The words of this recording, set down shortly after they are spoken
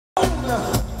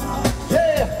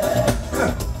Yeah.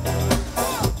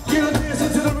 Get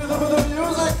dancing to the rhythm of the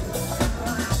music.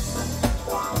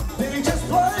 Did he just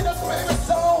play that favorite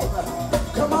song?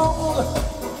 Come on.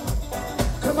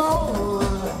 Come on.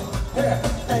 Yeah.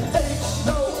 And ain't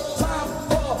no time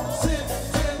for sitting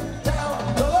down.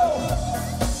 No.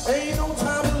 Ain't no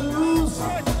time to lose.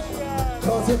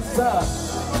 Cause it's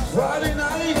Friday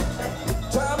night.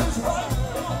 Time is right.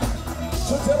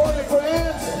 So tell all your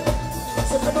friends.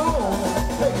 So come on.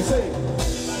 Hey, you say.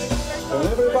 And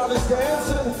everybody's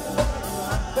dancing.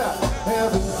 Yeah,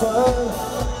 having fun.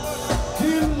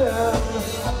 Getting down.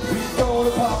 We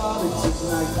gonna party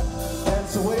tonight.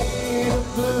 Dance away the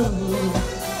blues.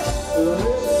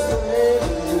 Let's play the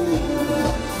blues.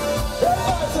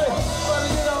 Everybody say, "Wanna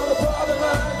get on the party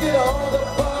line, get on the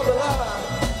party line."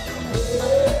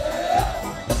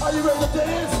 Yeah. Are you ready to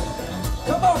dance?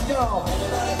 Come on, y'all.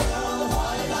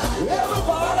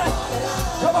 Everybody,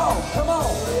 come on, come on.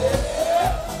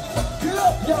 Get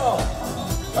up, y'all.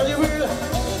 Are you ready?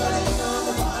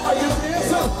 Are you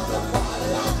dancing?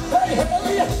 Hey,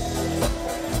 hey.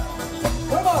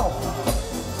 Come on.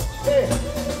 Hey,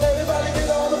 everybody get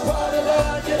on the party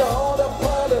line, get on the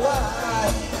party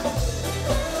line.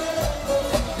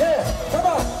 Yeah, come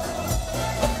on.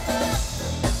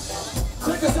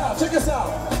 Check us out, check us out.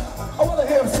 I want to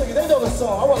hear them sing it. They know the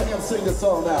song. I want to hear them sing this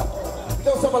song now. It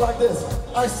goes something like this.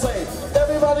 I say,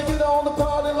 everybody get on the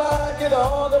party line, get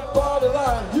on the party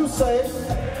line. You say,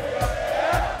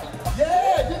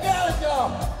 yeah, you got it,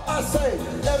 y'all. I say,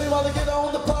 everybody get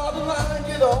on the party line,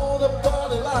 get on the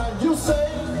party line. You say,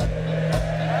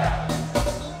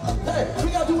 hey,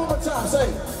 we got to do one more time. Say,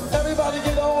 everybody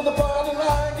get on the party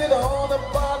line, get on the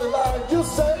party line. You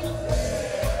say,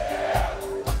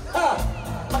 I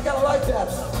kind of like that.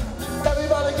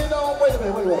 Everybody get on, wait a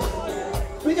minute.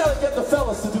 We gotta get the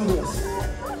fellas to do this.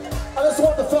 I just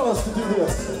want the fellas to do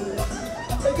this.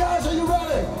 Hey guys, are you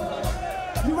ready?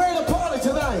 You ready to party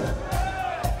tonight?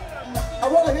 I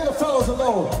want to hear the fellas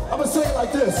alone. I'm gonna sing it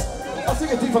like this. I'll sing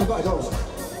it deep from the back. Goes.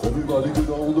 Everybody get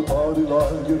on the party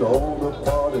line, get on the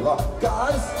party line.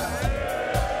 Guys?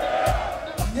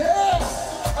 Yeah!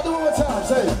 I'll do it one more time.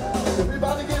 Say,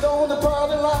 everybody get on the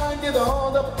party line, get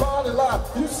on the party line.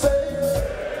 You say,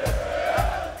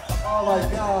 oh my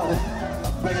God.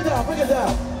 Bring it down, bring it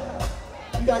down.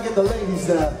 You gotta get the ladies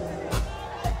down.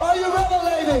 Are you ready,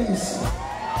 ladies?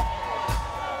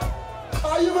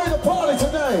 Are you ready to party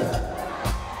tonight?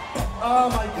 Oh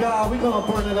my God, we're gonna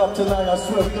burn it up tonight. I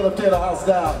swear, we're gonna tear the house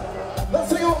down. Let's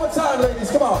sing it one more time,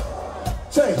 ladies. Come on.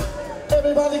 Say,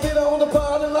 everybody get on the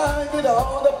party line, get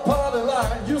on the party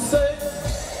line. You say,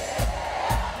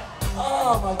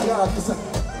 oh my God, you say,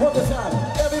 one more time.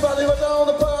 Everybody get on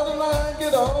the party line,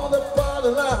 get on the party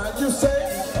line. You say,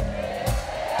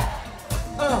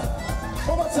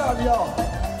 one more time, y'all.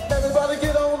 Everybody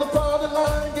get on the party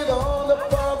line, get on the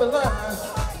party line.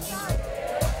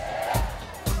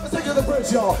 Let's take it to the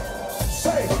bridge, y'all.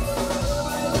 Say,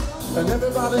 and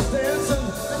everybody's dancing,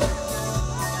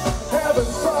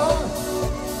 having fun,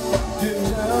 getting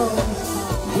down.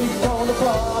 We gonna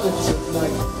party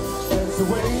tonight. Dance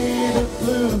away the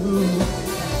blues.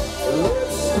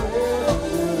 Let's spread the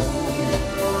news.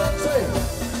 Say,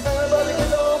 everybody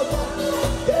get on the party.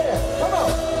 Yeah, come on.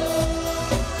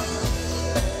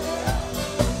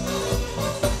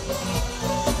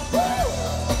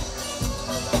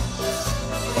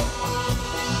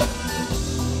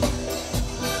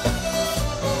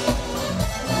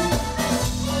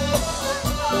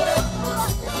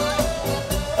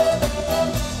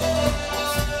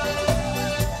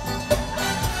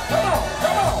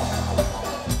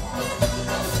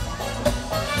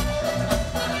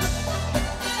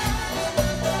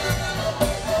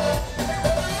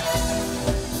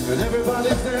 And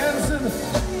everybody's dancing,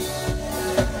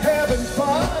 having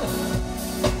fun,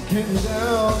 getting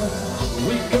down.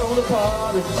 We gonna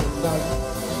party tonight,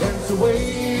 dance away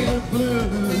the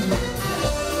blues.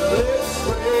 Let's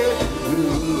spread the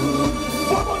news.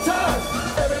 One more time,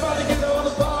 everybody get on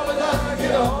the party line,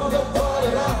 get on the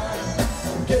party line.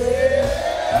 Yeah,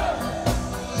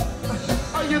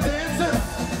 are you dancing?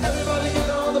 Everybody get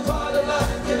on the party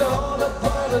line, get on the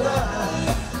party line.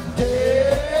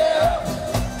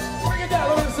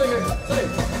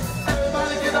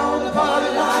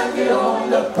 Get on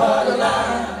the party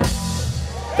line.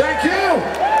 Thank you.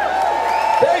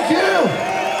 Thank you.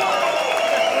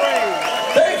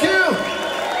 Thank you.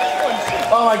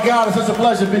 Oh my God, it's such a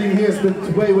pleasure being here. It's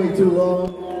been way, way too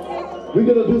long. We're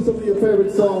gonna do some of your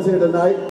favorite songs here tonight.